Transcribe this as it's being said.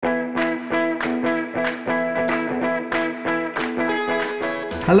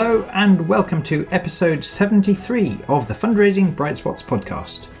Hello and welcome to episode 73 of the Fundraising Bright Spots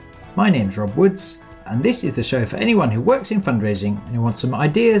podcast. My name's Rob Woods, and this is the show for anyone who works in fundraising and who wants some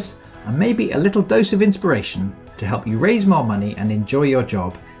ideas and maybe a little dose of inspiration to help you raise more money and enjoy your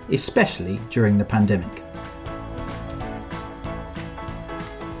job, especially during the pandemic.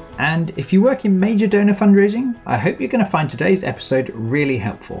 And if you work in major donor fundraising, I hope you're going to find today's episode really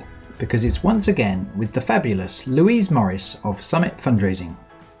helpful, because it's once again with the fabulous Louise Morris of Summit Fundraising.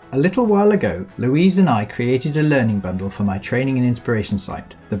 A little while ago, Louise and I created a learning bundle for my training and inspiration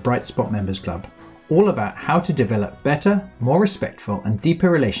site, the Bright Spot Members Club, all about how to develop better, more respectful and deeper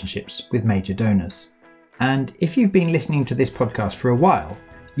relationships with major donors. And if you've been listening to this podcast for a while,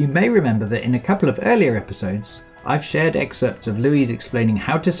 you may remember that in a couple of earlier episodes, I've shared excerpts of Louise explaining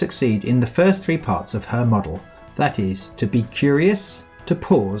how to succeed in the first three parts of her model, that is, to be curious, to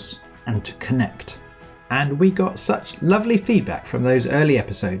pause, and to connect. And we got such lovely feedback from those early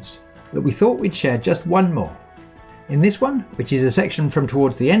episodes that we thought we'd share just one more. In this one, which is a section from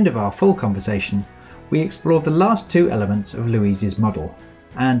towards the end of our full conversation, we explored the last two elements of Louise's model.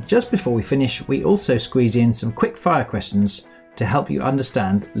 And just before we finish, we also squeeze in some quick fire questions to help you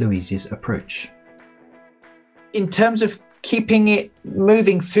understand Louise's approach. In terms of keeping it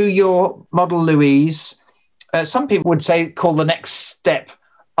moving through your model, Louise, some people would say call the next step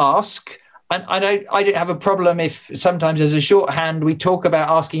ask. And I don't have a problem if sometimes as a shorthand we talk about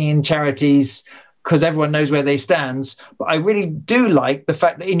asking in charities because everyone knows where they stand. But I really do like the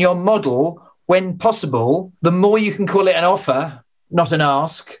fact that in your model, when possible, the more you can call it an offer, not an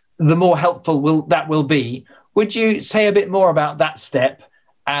ask, the more helpful that will be. Would you say a bit more about that step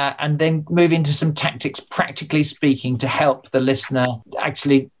and then move into some tactics, practically speaking, to help the listener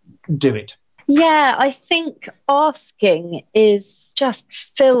actually do it? Yeah, I think asking is just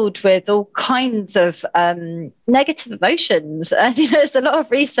filled with all kinds of negative emotions. And there's a lot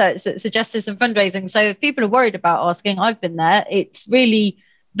of research that suggests this in fundraising. So if people are worried about asking, I've been there, it's really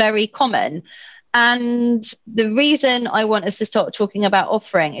very common. And the reason I want us to start talking about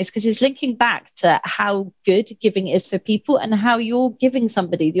offering is because it's linking back to how good giving is for people and how you're giving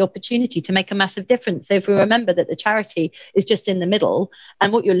somebody the opportunity to make a massive difference. So if we remember that the charity is just in the middle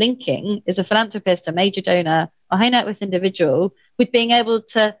and what you're linking is a philanthropist, a major donor, a high net worth individual with being able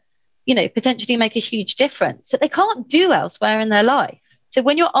to, potentially make a huge difference that they can't do elsewhere in their life. So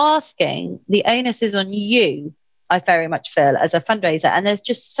when you're asking, the onus is on you, I very much feel, as a fundraiser. And there's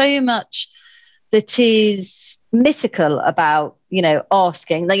just so much that is mythical about,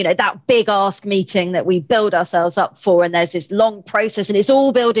 asking, that big ask meeting that we build ourselves up for. And there's this long process and it's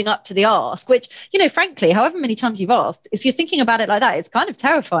all building up to the ask, which, frankly, however many times you've asked, if you're thinking about it like that, it's kind of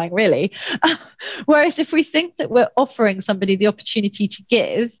terrifying, really. Whereas if we think that we're offering somebody the opportunity to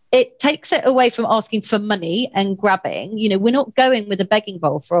give, it takes it away from asking for money and grabbing. We're not going with a begging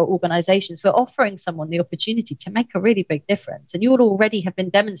bowl for our organizations. We're offering someone the opportunity to make a really big difference. And you'll already have been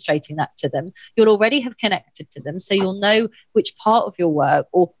demonstrating that to them. You'll already have connected to them. So you'll know which part of your work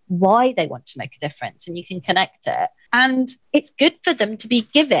or why they want to make a difference, and you can connect it. And it's good for them to be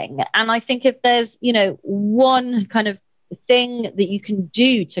giving. And I think if there's, one kind of thing that you can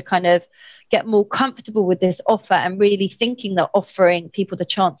do to kind of get more comfortable with this offer and really thinking that offering people the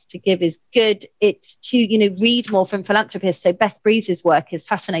chance to give is good, it's to, read more from philanthropists. So Beth Breeze's work is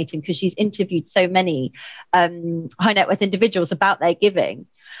fascinating because she's interviewed so many high net worth individuals about their giving.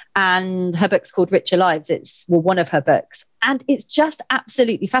 And her book's called Richer Lives. It's one of her books. And it's just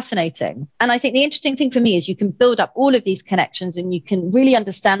absolutely fascinating. And I think the interesting thing for me is you can build up all of these connections and you can really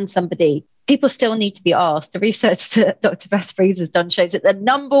understand somebody. People still need to be asked. The research that Dr. Beth Breeze has done shows that the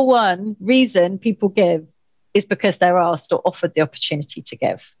number one reason people give is because they're asked or offered the opportunity to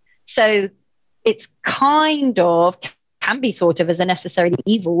give. So it's kind of can be thought of as a necessary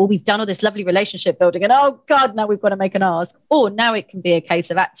evil. Well, we've done all this lovely relationship building and oh God, now we've got to make an ask. Or now it can be a case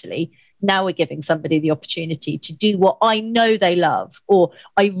of actually, now we're giving somebody the opportunity to do what I know they love, or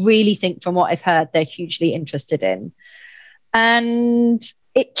I really think from what I've heard, they're hugely interested in. And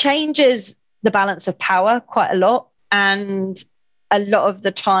it changes the balance of power quite a lot. And a lot of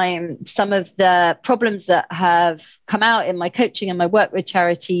the time, some of the problems that have come out in my coaching and my work with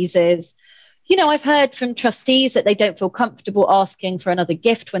charities is, I've heard from trustees that they don't feel comfortable asking for another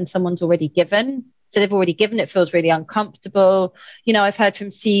gift when someone's already given. So they've already given, it feels really uncomfortable. I've heard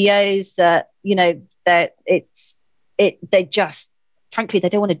from CEOs that, that they just, frankly, they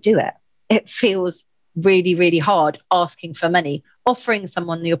don't want to do it. It feels really, really hard asking for money. Offering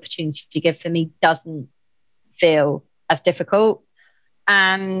someone the opportunity to give for me doesn't feel as difficult.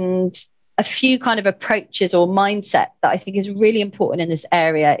 And a few kind of approaches or mindset that I think is really important in this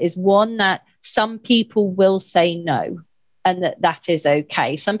area is one that some people will say no. and that is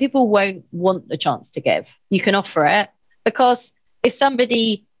okay. Some people won't want the chance to give. You can offer it, because if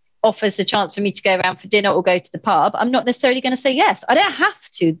somebody offers a chance for me to go around for dinner or go to the pub, I'm not necessarily going to say yes. I don't have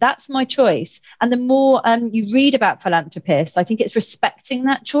to. That's my choice. And the more you read about philanthropists, I think it's respecting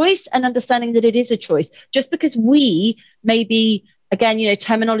that choice and understanding that it is a choice. Just because we maybe, again,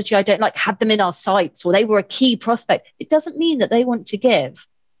 terminology I don't like, had them in our sights or they were a key prospect, it doesn't mean that they want to give.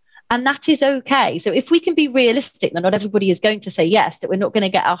 And that is okay. So if we can be realistic that not everybody is going to say yes, that we're not going to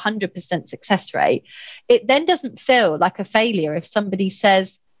get a 100% success rate, it then doesn't feel like a failure if somebody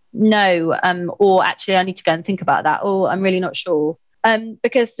says no, or actually I need to go and think about that, or I'm really not sure.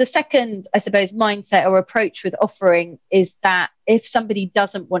 Because the second, I suppose, mindset or approach with offering is that if somebody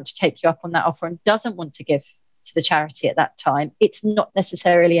doesn't want to take you up on that offer and doesn't want to give to the charity at that time, it's not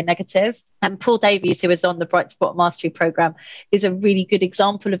necessarily a negative. And Paul Davies, who was on the Bright Spot Mastery program, is a really good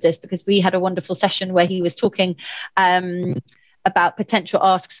example of this, because we had a wonderful session where he was talking about potential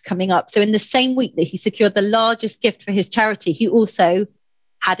asks coming up. So in the same week that he secured the largest gift for his charity, he also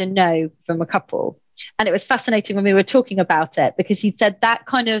had a no from a couple. And it was fascinating when we were talking about it, because he said that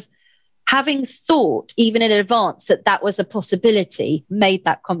kind of having thought even in advance that was a possibility made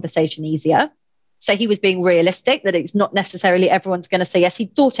that conversation easier. So he was being realistic that it's not necessarily everyone's going to say yes. He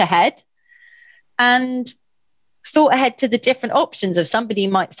thought ahead and thought ahead to the different options of somebody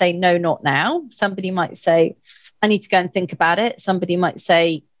might say, no, not now. Somebody might say, I need to go and think about it. Somebody might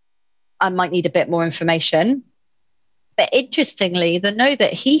say, I might need a bit more information. But interestingly, the no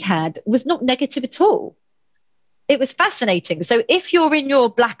that he had was not negative at all. It was fascinating. So if you're in your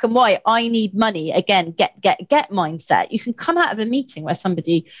black and white, I need money, again, get mindset, you can come out of a meeting where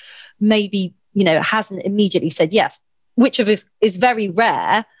somebody maybe, hasn't immediately said yes, which of us is very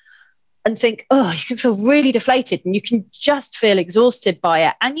rare, and think, oh, you can feel really deflated and you can just feel exhausted by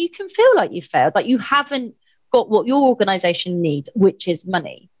it. And you can feel like you failed, like you haven't got what your organization needs, which is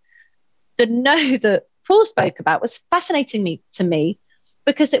money. The no that Paul spoke about was fascinating to me,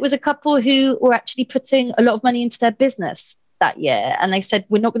 because it was a couple who were actually putting a lot of money into their business that year. And they said,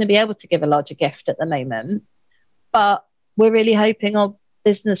 we're not going to be able to give a larger gift at the moment, but we're really hoping our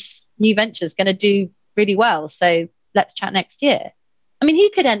business new venture is going to do really well. So let's chat next year. I mean,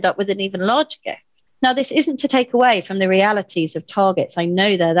 he could end up with an even larger gift. Now, this isn't to take away from the realities of targets. I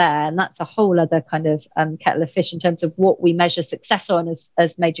know they're there, and that's a whole other kind of kettle of fish in terms of what we measure success on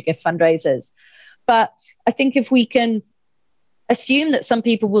as major gift fundraisers. But I think if we can assume that some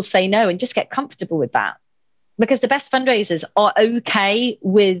people will say no and just get comfortable with that, because the best fundraisers are okay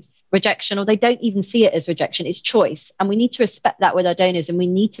with rejection, or they don't even see it as rejection, it's choice. And we need to respect that with our donors, and we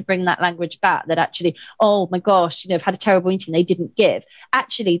need to bring that language back that actually, oh my gosh, I've had a terrible meeting, they didn't give.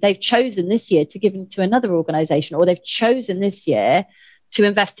 Actually, they've chosen this year to give to another organization, or they've chosen this year to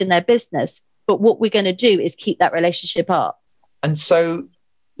invest in their business. But what we're going to do is keep that relationship up. And so,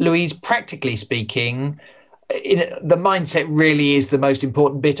 Louise, practically speaking, the mindset really is the most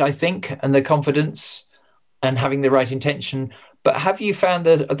important bit, I think, and the confidence and having the right intention. But have you found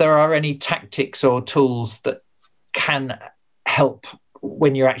that there are any tactics or tools that can help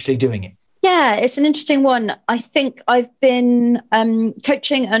when you're actually doing it? Yeah, it's an interesting one. I think I've been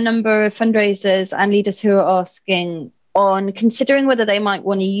coaching a number of fundraisers and leaders who are asking on considering whether they might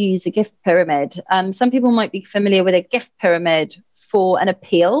want to use a gift pyramid. Some people might be familiar with a gift pyramid for an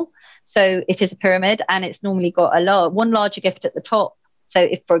appeal. So it is a pyramid, and it's normally got one larger gift at the top. So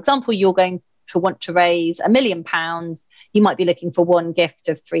if, for example, you're going to want to raise £1 million, you might be looking for one gift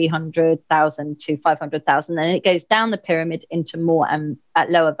of 300,000 to 500,000, and it goes down the pyramid into more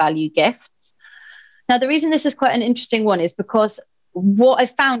at lower value gifts. Now, the reason this is quite an interesting one is because what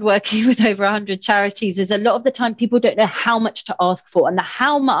I've found working with over 100 charities is a lot of the time people don't know how much to ask for, and the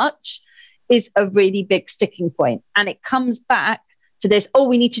how much is a really big sticking point. And it comes back to this,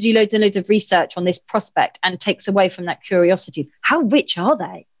 we need to do loads and loads of research on this prospect, and takes away from that curiosity. How rich are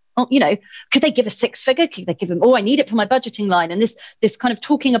they? Could they give a six figure? Could they give them, I need it for my budgeting line? And this kind of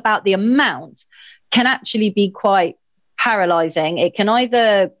talking about the amount can actually be quite paralyzing. It can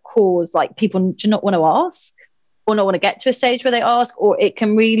either cause people to not want to ask, or not want to get to a stage where they ask, or it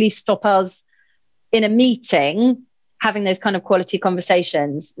can really stop us in a meeting having those kind of quality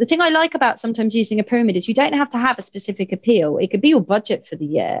conversations. The thing I like about sometimes using a pyramid is you don't have to have a specific appeal. It could be your budget for the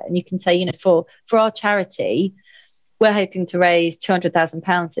year. And you can say, for our charity, we're hoping to raise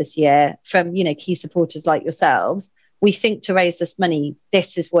 £200,000 this year from, key supporters like yourselves. We think to raise this money,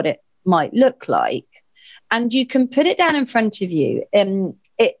 this is what it might look like. And you can put it down in front of you.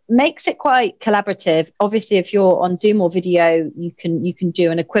 It makes it quite collaborative. Obviously, if you're on Zoom or video, you can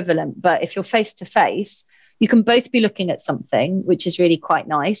do an equivalent. But if you're face to face, you can both be looking at something, which is really quite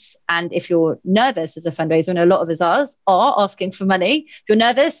nice. And if you're nervous as a fundraiser, and a lot of us are asking for money, if you're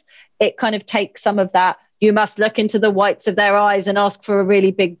nervous, it kind of takes some of that, you must look into the whites of their eyes and ask for a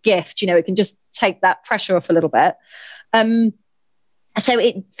really big gift. It can just take that pressure off a little bit. So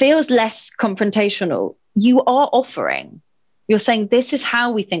it feels less confrontational. You are offering. You're saying, this is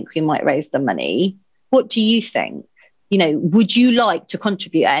how we think we might raise the money. What do you think? Would you like to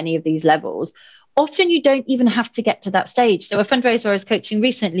contribute at any of these levels? Often you don't even have to get to that stage. So a fundraiser I was coaching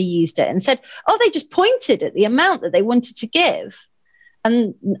recently used it and said, they just pointed at the amount that they wanted to give.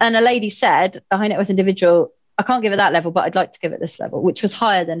 And a lady said, a high net worth individual, I can't give at that level, but I'd like to give at this level, which was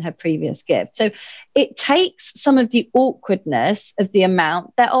higher than her previous gift. So it takes some of the awkwardness of the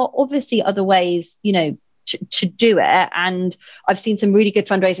amount. There are obviously other ways, to do it. And I've seen some really good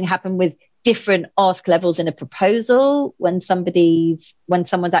fundraising happen with different ask levels in a proposal when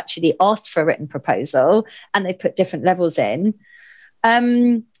someone's actually asked for a written proposal and they put different levels in.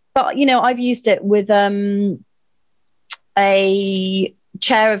 But, I've used it with a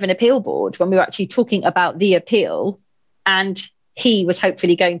chair of an appeal board when we were actually talking about the appeal, and he was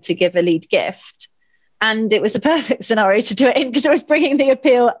hopefully going to give a lead gift. And it was the perfect scenario to do it in because it was bringing the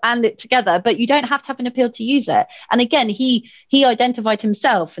appeal and it together. But you don't have to have an appeal to use it. And again, he identified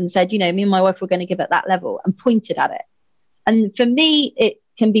himself and said, me and my wife were going to give at that level, and pointed at it. And for me, it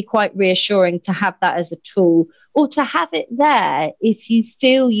can be quite reassuring to have that as a tool, or to have it there if you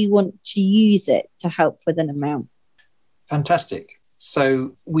feel you want to use it to help with an amount. Fantastic.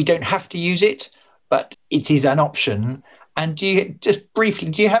 So we don't have to use it, but it is an option. And do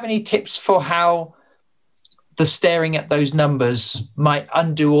you have any tips for how the staring at those numbers might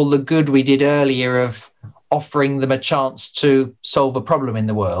undo all the good we did earlier of offering them a chance to solve a problem in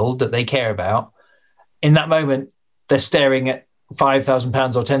the world that they care about? In that moment, they're staring at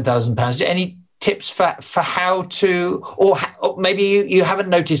 £5,000 or £10,000. Any tips for how to, or maybe you haven't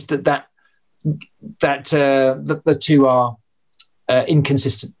noticed that the two are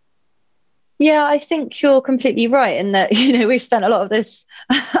inconsistent? Yeah, I think you're completely right in that, we've spent a lot of this,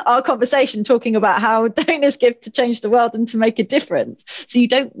 our conversation talking about how donors give to change the world and to make a difference. So you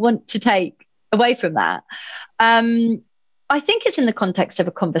don't want to take away from that. I think it's in the context of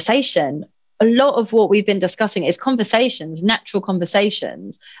a conversation. A lot of what we've been discussing is conversations, natural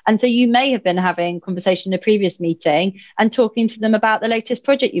conversations. And so you may have been having conversation in a previous meeting and talking to them about the latest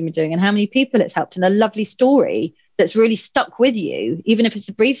project you've been doing and how many people it's helped, and a lovely story that's really stuck with you, even if it's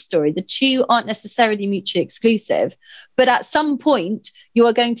a brief story. The two aren't necessarily mutually exclusive, but at some point you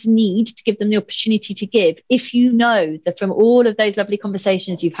are going to need to give them the opportunity to give if you know that from all of those lovely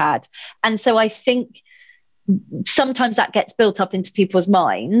conversations you've had. And so I think sometimes that gets built up into people's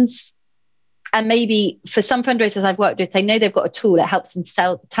minds. And maybe for some fundraisers I've worked with, they know they've got a tool that helps them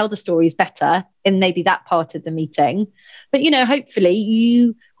tell the stories better in maybe that part of the meeting. But, hopefully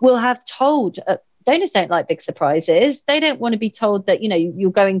you will have told donors don't like big surprises. They don't want to be told that,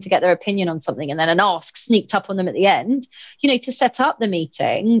 you're going to get their opinion on something and then an ask sneaked up on them at the end. To set up the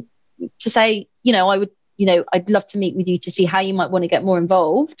meeting, to say, I'd love to meet with you to see how you might want to get more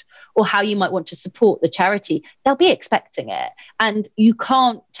involved or how you might want to support the charity. They'll be expecting it. And you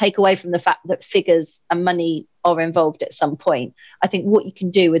can't take away from the fact that figures and money are involved at some point. I think what you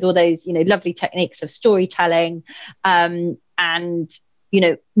can do with all those, lovely techniques of storytelling and,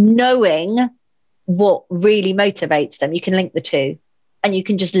 knowing what really motivates them, you can link the two, and you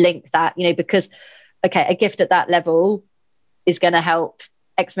can just link that, because, okay, a gift at that level is going to help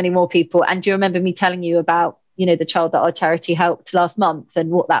X many more people. And do you remember me telling you about, the child that our charity helped last month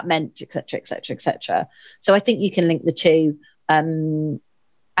and what that meant, et cetera, et cetera, et cetera. So I think you can link the two, and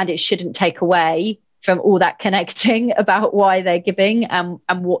it shouldn't take away from all that connecting about why they're giving and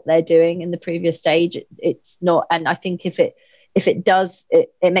what they're doing in the previous stage. It's not. And I think if it does,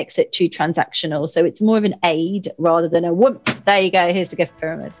 it makes it too transactional. So it's more of an aid rather than a whoop, there you go, here's the gift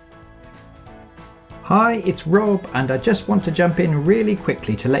pyramid. Hi, it's Rob, and I just want to jump in really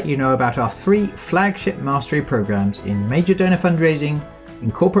quickly to let you know about our 3 flagship mastery programs in major donor fundraising,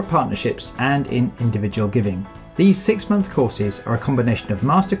 in corporate partnerships, and in individual giving. These 6-month courses are a combination of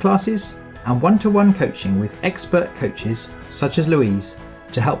masterclasses and one-to-one coaching with expert coaches such as Louise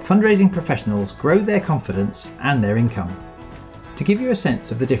to help fundraising professionals grow their confidence and their income. To give you a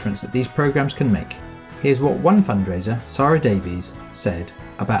sense of the difference that these programs can make, here's what one fundraiser, Sarah Davies, said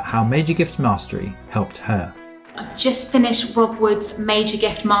about how Major Gifts Mastery helped her. I've just finished Rob Wood's Major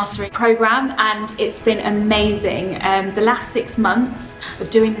Gift Mastering Programme, and it's been amazing. The last 6 months of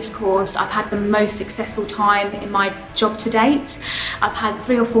doing this course, I've had the most successful time in my job to date. I've had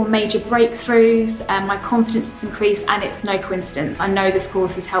 3 or 4 major breakthroughs, my confidence has increased, and it's no coincidence. I know this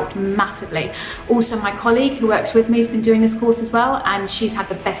course has helped massively. Also, my colleague who works with me has been doing this course as well, and she's had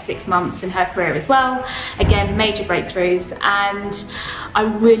the best 6 months in her career as well. Again, major breakthroughs, and I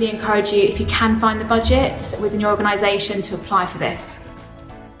really encourage you, if you can find the budget within your organisation, to apply for this.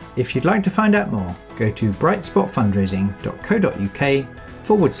 If you'd like to find out more, go to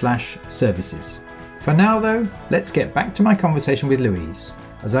brightspotfundraising.co.uk/services. For now though, let's get back to my conversation with Louise,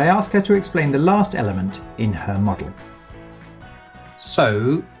 as I ask her to explain the last element in her model.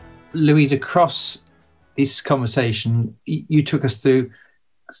 So, Louise, across this conversation, you took us through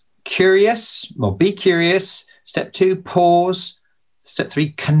be curious, step 2, pause, step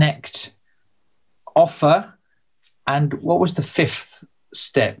 3, connect, offer, and what was the 5th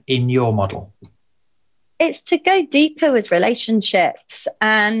step in your model? It's to go deeper with relationships,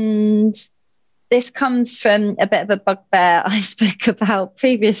 and this comes from a bit of a bugbear I spoke about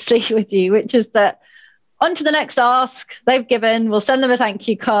previously with you, which is that on to the next ask they've given, we'll send them a thank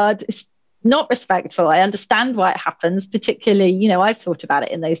you card. It's not respectful. I understand why it happens, particularly, I've thought about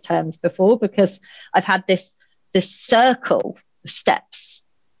it in those terms before, because I've had this circle of steps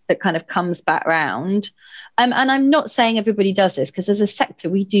that kind of comes back round. And I'm not saying everybody does this, because as a sector,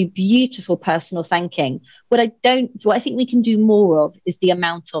 we do beautiful personal thanking. What I think we can do more of is the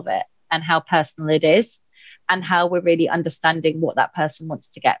amount of it and how personal it is, and how we're really understanding what that person wants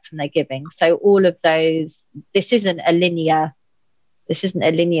to get from their giving. So all of those, this isn't a linear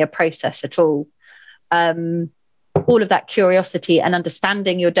process at all. All of that curiosity and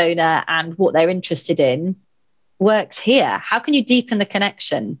understanding your donor and what they're interested in works here. How can you deepen the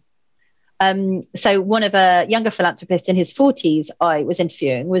connection? So one of a younger philanthropist in his 40s I was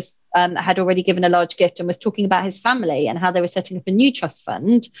interviewing had already given a large gift and was talking about his family and how they were setting up a new trust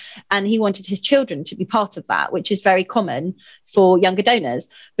fund, and he wanted his children to be part of that, which is very common for younger donors,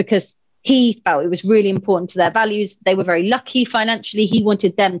 because he felt it was really important to their values. They were very lucky financially. He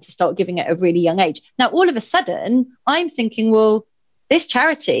wanted them to start giving at a really young age. Now, all of a sudden, I'm thinking, well, this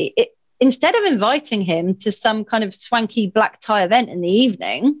charity, instead of inviting him to some kind of swanky black tie event in the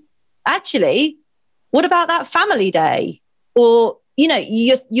evening, actually, what about that family day? Or,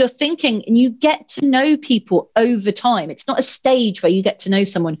 you're thinking, and you get to know people over time. It's not a stage where you get to know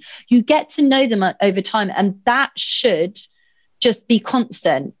someone. You get to know them over time, and that should just be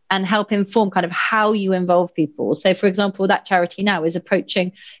constant and help inform kind of how you involve people. So, for example, that charity now is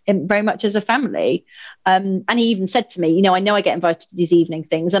approaching him very much as a family. And he even said to me, I know I get invited to these evening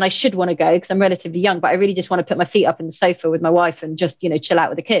things and I should want to go because I'm relatively young, but I really just want to put my feet up in the sofa with my wife and just, chill out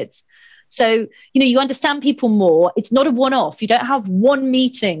with the kids. So, you understand people more. It's not a one-off. You don't have one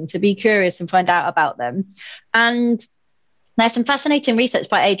meeting to be curious and find out about them. And there's some fascinating research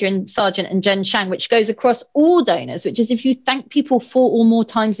by Adrian Sargent and Jen Shang, which goes across all donors, which is if you thank people 4 or more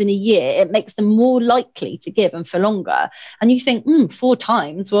times in a year, it makes them more likely to give and for longer. And you think, 4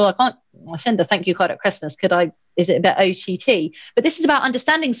 times, well, I send a thank you card at Christmas. Is it a bit OTT? But this is about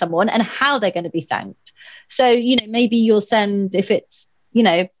understanding someone and how they're going to be thanked. So, maybe you'll send, if it's,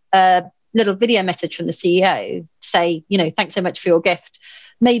 a little video message from the CEO, say, thanks so much for your gift.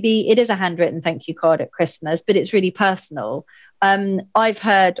 Maybe it is a handwritten thank you card at Christmas, but it's really personal. I've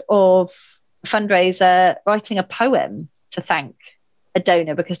heard of a fundraiser writing a poem to thank a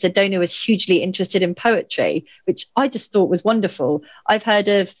donor because the donor was hugely interested in poetry, which I just thought was wonderful. I've heard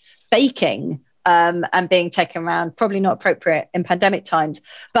of baking and being taken around, probably not appropriate in pandemic times.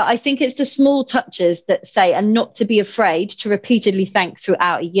 But I think it's the small touches that say, and not to be afraid to repeatedly thank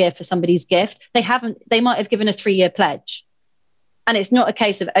throughout a year for somebody's gift. They might have given a 3-year pledge. And it's not a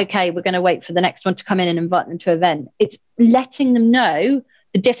case of, okay, we're going to wait for the next one to come in and invite them to an event. It's letting them know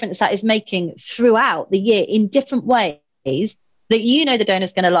the difference that is making throughout the year in different ways that the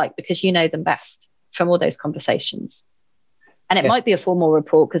donor's going to like because you know them best from all those conversations. And it might be a formal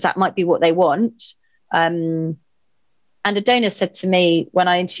report because that might be what they want. And a donor said to me when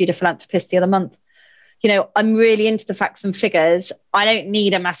I interviewed a philanthropist the other month, I'm really into the facts and figures. I don't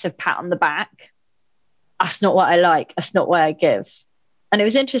need a massive pat on the back. That's not what I like. That's not why I give. And it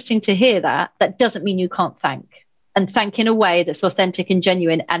was interesting to hear that. That doesn't mean you can't thank, and thank in a way that's authentic and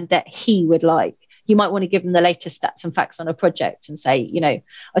genuine and that he would like. You might want to give them the latest stats and facts on a project and say,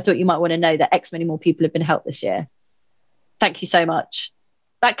 I thought you might want to know that X many more people have been helped this year. Thank you so much.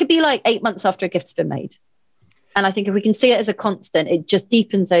 That could be like 8 months after a gift's been made. And I think if we can see it as a constant, it just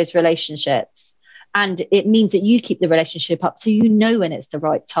deepens those relationships. And it means that you keep the relationship up so when it's the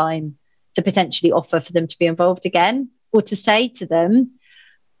right time. to potentially offer for them to be involved again, or to say to them,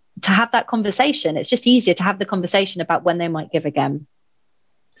 to have that conversation. It's just easier to have the conversation about when they might give again.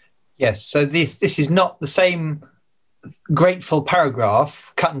 Yes, so this is not the same grateful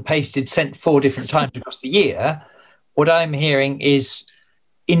paragraph cut and pasted, sent 4 different times across the year. What I'm hearing is,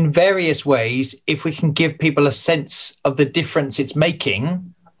 in various ways, if we can give people a sense of the difference it's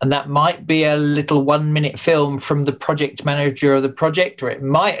making, and that might be a little 1-minute film from the project manager of the project, or it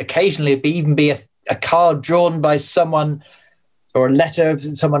might occasionally even be a card drawn by someone, or a letter of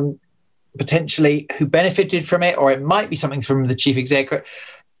someone potentially who benefited from it, or it might be something from the chief executive.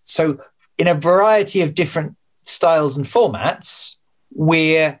 So in a variety of different styles and formats,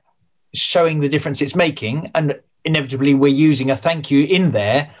 we're showing the difference it's making, and inevitably we're using a thank you in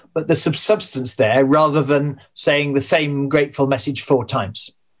there, but there's some substance there rather than saying the same grateful message 4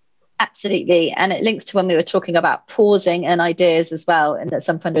 times. Absolutely. And it links to when we were talking about pausing and ideas as well, and that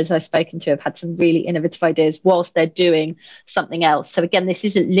some funders I've spoken to have had some really innovative ideas whilst they're doing something else. So again, this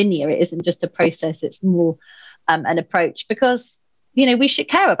isn't linear. It isn't just a process. It's more an approach, because, you know, we should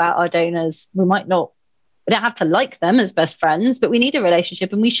care about our donors. We don't have to like them as best friends, but we need a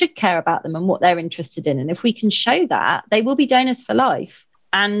relationship, and we should care about them and what they're interested in. And if we can show that, they will be donors for life.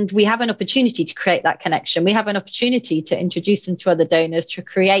 And we have an opportunity to create that connection. We have an opportunity to introduce them to other donors, to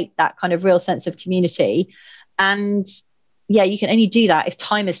create that kind of real sense of community. And yeah, you can only do that if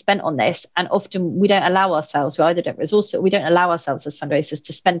time is spent on this. And often we don't allow ourselves, we either don't resource it, we don't allow ourselves as fundraisers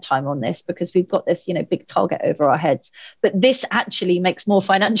to spend time on this, because we've got this, you know, big target over our heads. But this actually makes more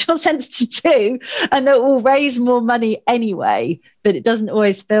financial sense to do, and that will raise more money anyway, but it doesn't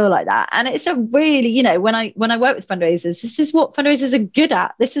always feel like that. And it's a really, you know, when I work with fundraisers, this is what fundraisers are good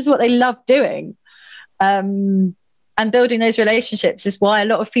at. This is what they love doing. And building those relationships is why a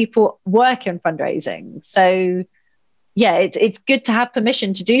lot of people work in fundraising. So yeah, it's good to have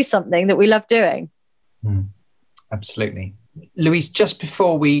permission to do something that we love doing. Absolutely. Louise, just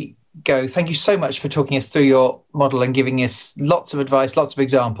before we go, thank you so much for talking us through your model and giving us lots of advice, lots of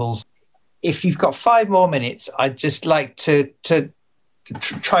examples. If you've got 5 more minutes, I'd just like to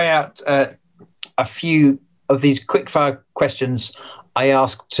try out a few of these quickfire questions I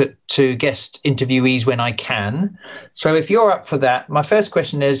ask to guest interviewees when I can. So if you're up for that, my first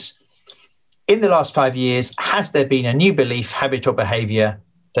question is, in the last 5 years, has there been a new belief, habit, or behaviour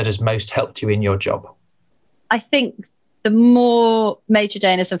that has most helped you in your job? I think the more major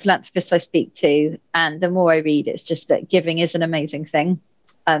donors and philanthropists I speak to, and the more I read, it's just that giving is an amazing thing.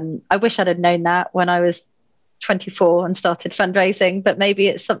 I wish I'd have known that when I was 24 and started fundraising, but maybe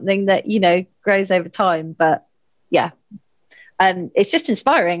it's something that, you know, grows over time. But yeah, it's just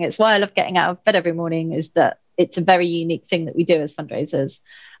inspiring. It's why I love getting out of bed every morning, is that it's a very unique thing that we do as fundraisers.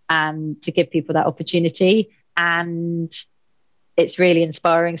 And to give people that opportunity. And it's really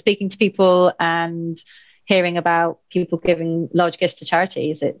inspiring speaking to people and hearing about people giving large gifts to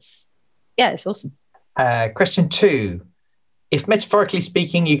charities. It's awesome. Question 2. If metaphorically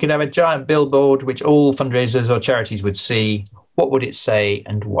speaking, you could have a giant billboard which all fundraisers or charities would see, what would it say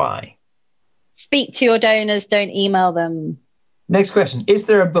and why? Speak to your donors, don't email them. Next question. Is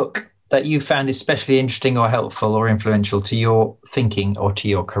there a book that you found especially interesting or helpful or influential to your thinking or to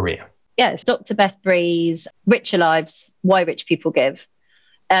your career? Yeah, it's Dr. Beth Bree's Richer Lives, Why Rich People Give.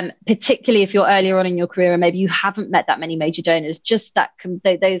 Particularly if you're earlier on in your career and maybe you haven't met that many major donors, just that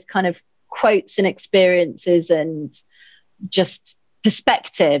those kind of quotes and experiences and just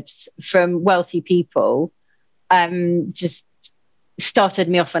perspectives from wealthy people just started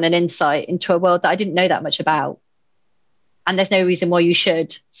me off on an insight into a world that I didn't know that much about. And there's no reason why you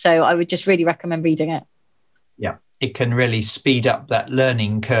should. So I would just really recommend reading it. Yeah, it can really speed up that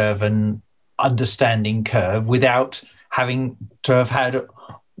learning curve and understanding curve without having to have had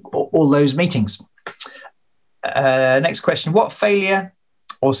all those meetings. Next question. What failure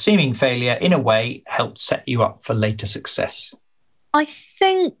or seeming failure, in a way, helped set you up for later success? I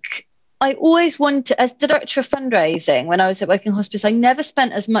think I always wanted, as director of fundraising, when I was at Woking Hospice, I never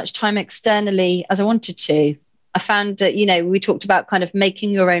spent as much time externally as I wanted to. I found that, you know, we talked about kind of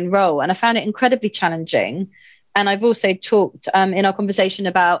making your own role, and I found it incredibly challenging. And I've also talked in our conversation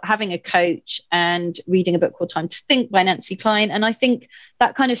about having a coach and reading a book called Time to Think by Nancy Klein. And I think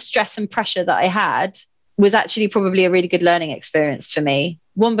that kind of stress and pressure that I had was actually probably a really good learning experience for me.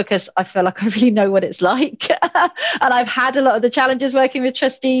 One, because I feel like I really know what it's like. And I've had a lot of the challenges working with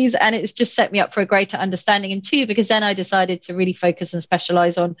trustees, and it's just set me up for a greater understanding. And 2, because then I decided to really focus and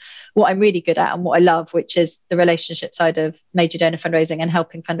specialize on what I'm really good at and what I love, which is the relationship side of major donor fundraising and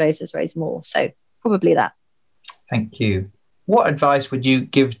helping fundraisers raise more. So probably that. Thank you. What advice would you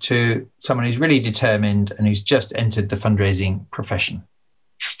give to someone who's really determined and who's just entered the fundraising profession?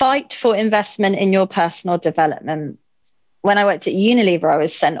 fight for investment in your personal development. When I worked at Unilever, I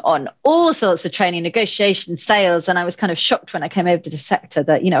was sent on all sorts of training, negotiation, sales, and I was kind of shocked when I came over to the sector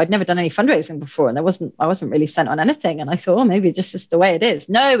that, I'd never done any fundraising before, and I wasn't really sent on anything. And I thought, maybe this is the way it is.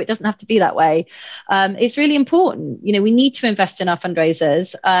 No, it doesn't have to be that way. It's really important. We need to invest in our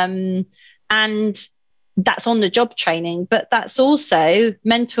fundraisers, and that's on the job training, but that's also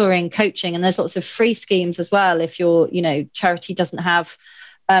mentoring, coaching, and there's lots of free schemes as well if your, charity doesn't have.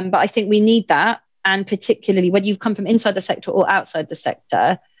 But I think we need that. And particularly when you've come from inside the sector or outside the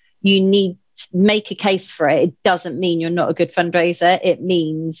sector, you need to make a case for it. It doesn't mean you're not a good fundraiser. It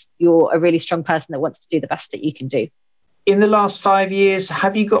means you're a really strong person that wants to do the best that you can do. In the last 5 years,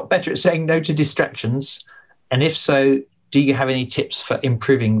 have you got better at saying no to distractions? And if so, do you have any tips for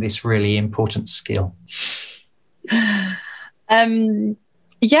improving this really important skill?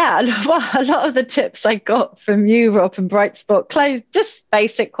 Yeah, well, a lot of the tips I got from you, Rob, and Brightspot, just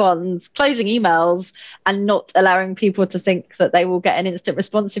basic ones, closing emails and not allowing people to think that they will get an instant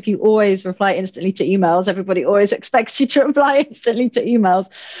response. If you always reply instantly to emails, everybody always expects you to reply instantly to emails.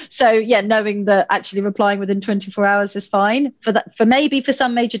 So yeah, knowing that actually replying within 24 hours is fine. For maybe for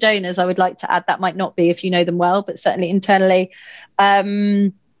some major donors, I would like to add that might not be if you know them well, but certainly internally.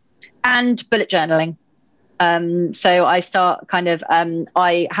 And bullet journaling. So I start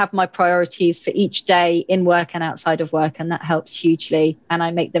I have my priorities for each day in work and outside of work, and that helps hugely. And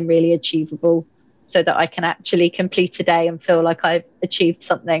I make them really achievable so that I can actually complete a day and feel like I've achieved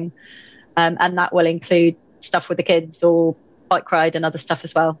something. And that will include stuff with the kids or bike ride and other stuff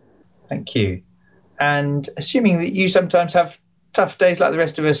as well. Thank you. And assuming that you sometimes have tough days like the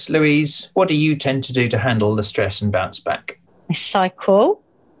rest of us, Louise, what do you tend to do to handle the stress and bounce back? I cycle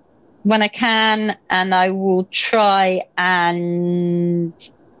when I can, and I will try and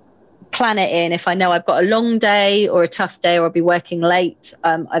plan it in. If I know I've got a long day or a tough day or I'll be working late,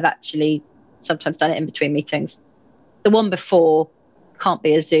 I've actually sometimes done it in between meetings. The one before can't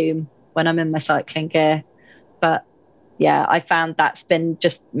be a Zoom when I'm in my cycling gear. But yeah, I found that's been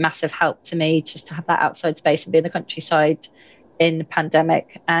just massive help to me, just to have that outside space and be in the countryside in the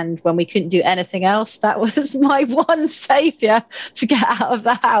pandemic. And when we couldn't do anything else, that was my one saviour to get out of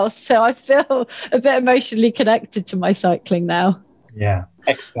the house. So I feel a bit emotionally connected to my cycling now. Yeah,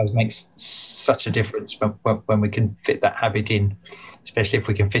 exercise makes such a difference when we can fit that habit in, especially if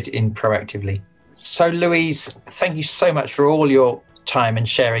we can fit it in proactively. So Louise, thank you so much for all your time and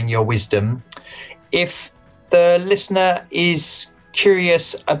sharing your wisdom. If the listener is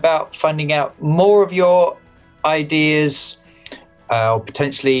curious about finding out more of your ideas, or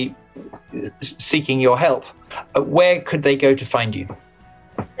potentially seeking your help, where could they go to find you?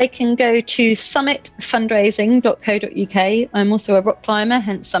 They can go to summitfundraising.co.uk. I'm also a rock climber,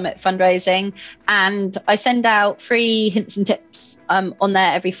 hence Summit Fundraising. And I send out free hints and tips on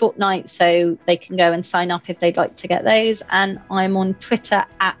there every fortnight, so they can go and sign up if they'd like to get those. And I'm on Twitter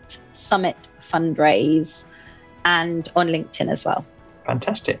at Summit Fundraise and on LinkedIn as well.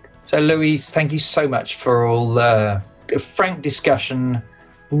 Fantastic. So Louise, thank you so much for all the frank discussion,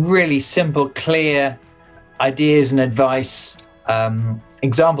 really simple, clear ideas and advice,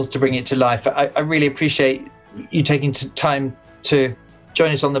 examples to bring it to life. I really appreciate you taking time to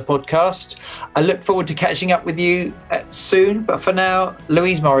join us on the podcast. I look forward to catching up with you soon. But for now,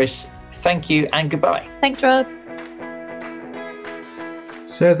 Louise Morris, thank you and goodbye. Thanks, Rob.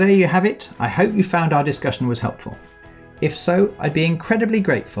 So there you have it. I hope you found our discussion was helpful. If so, I'd be incredibly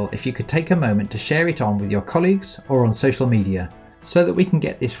grateful if you could take a moment to share it on with your colleagues or on social media so that we can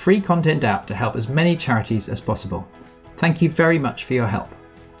get this free content out to help as many charities as possible. Thank you very much for your help.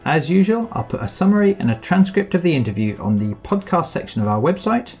 As usual, I'll put a summary and a transcript of the interview on the podcast section of our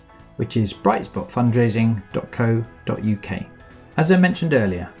website, which is brightspotfundraising.co.uk. As I mentioned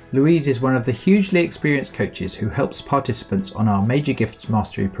earlier, Louise is one of the hugely experienced coaches who helps participants on our Major Gifts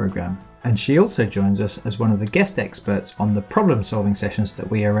Mastery programme. And she also joins us as one of the guest experts on the problem-solving sessions that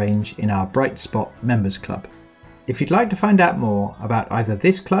we arrange in our Bright Spot Members Club. If you'd like to find out more about either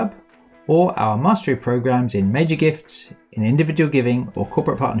this club or our mastery programs in major gifts, in individual giving or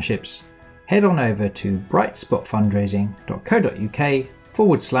corporate partnerships, head on over to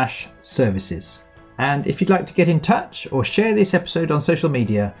brightspotfundraising.co.uk/services. And if you'd like to get in touch or share this episode on social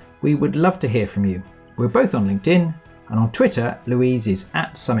media, we would love to hear from you. We're both on LinkedIn. And on Twitter, Louise is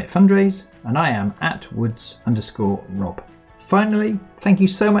at Summit Fundraise and I am at Woods_Rob. Finally, thank you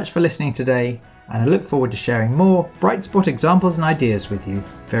so much for listening today, and I look forward to sharing more Bright Spot examples and ideas with you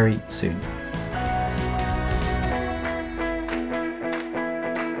very soon.